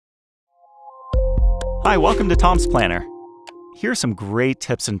Hi, welcome to Tom's Planner. Here are some great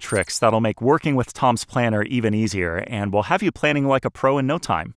tips and tricks that'll make working with Tom's Planner even easier and will have you planning like a pro in no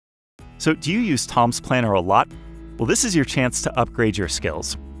time. So, do you use Tom's Planner a lot? Well, this is your chance to upgrade your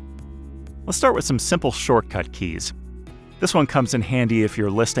skills. Let's start with some simple shortcut keys. This one comes in handy if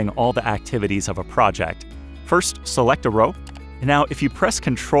you're listing all the activities of a project. First, select a row. And now, if you press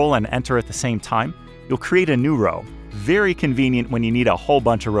Ctrl and Enter at the same time, you'll create a new row. Very convenient when you need a whole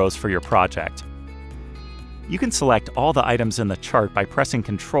bunch of rows for your project. You can select all the items in the chart by pressing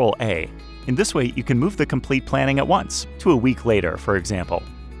Ctrl-A. In this way, you can move the complete planning at once, to a week later, for example.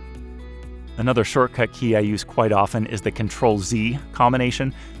 Another shortcut key I use quite often is the Ctrl-Z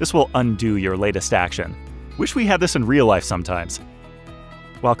combination. This will undo your latest action. Wish we had this in real life sometimes.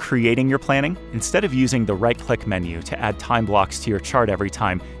 While creating your planning, instead of using the right-click menu to add time blocks to your chart every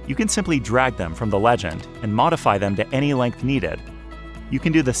time, you can simply drag them from the legend and modify them to any length needed. You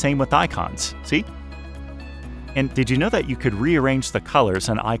can do the same with icons, see? And did you know that you could rearrange the colors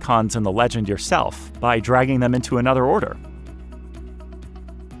and icons in the legend yourself by dragging them into another order?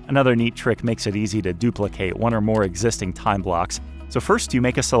 Another neat trick makes it easy to duplicate one or more existing time blocks. So first you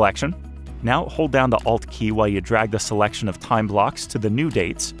make a selection. Now hold down the Alt key while you drag the selection of time blocks to the new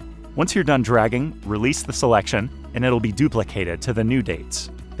dates. Once you're done dragging, release the selection and it'll be duplicated to the new dates.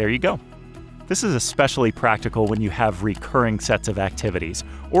 There you go. This is especially practical when you have recurring sets of activities,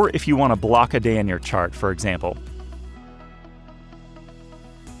 or if you want to block a day in your chart, for example.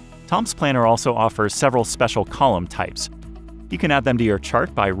 Tom's Planner also offers several special column types. You can add them to your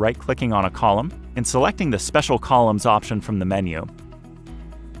chart by right-clicking on a column and selecting the Special Columns option from the menu.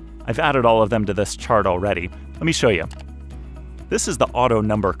 I've added all of them to this chart already. Let me show you. This is the Auto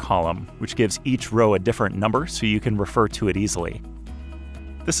Number column, which gives each row a different number so you can refer to it easily.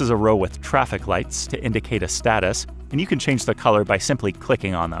 This is a row with traffic lights to indicate a status, and you can change the color by simply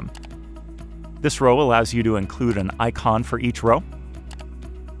clicking on them. This row allows you to include an icon for each row.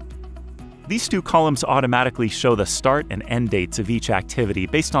 These two columns automatically show the start and end dates of each activity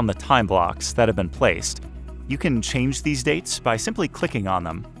based on the time blocks that have been placed. You can change these dates by simply clicking on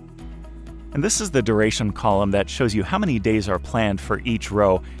them. And this is the duration column that shows you how many days are planned for each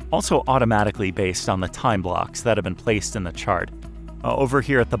row, also automatically based on the time blocks that have been placed in the chart. Over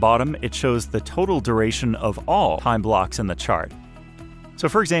here at the bottom, it shows the total duration of all time blocks in the chart. So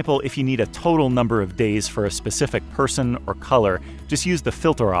for example, if you need a total number of days for a specific person or color, just use the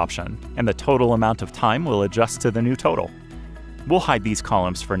filter option, and the total amount of time will adjust to the new total. We'll hide these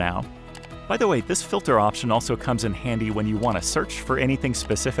columns for now. By the way, this filter option also comes in handy when you want to search for anything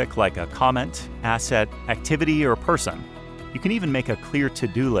specific like a comment, asset, activity, or person. You can even make a clear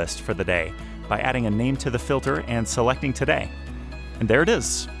to-do list for the day by adding a name to the filter and selecting today. And there it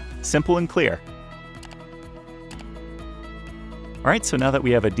is, simple and clear. All right, so now that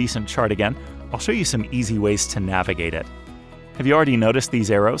we have a decent chart again, I'll show you some easy ways to navigate it. Have you already noticed these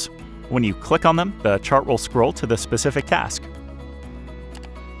arrows? When you click on them, the chart will scroll to the specific task.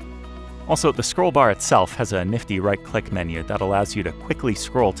 Also, the scroll bar itself has a nifty right-click menu that allows you to quickly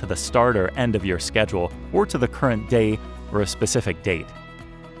scroll to the start or end of your schedule or to the current day or a specific date.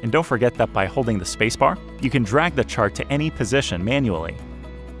 And don't forget that by holding the spacebar, you can drag the chart to any position manually.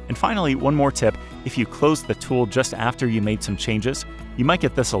 And finally, one more tip, if you close the tool just after you made some changes, you might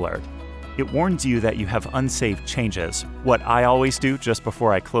get this alert. It warns you that you have unsaved changes. What I always do just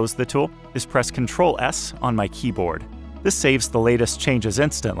before I close the tool is press Ctrl-S on my keyboard. This saves the latest changes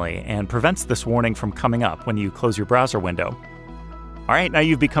instantly and prevents this warning from coming up when you close your browser window. All right, now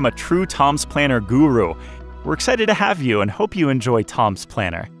you've become a true Tom's Planner guru. We're excited to have you and hope you enjoy Tom's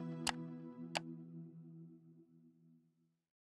Planner.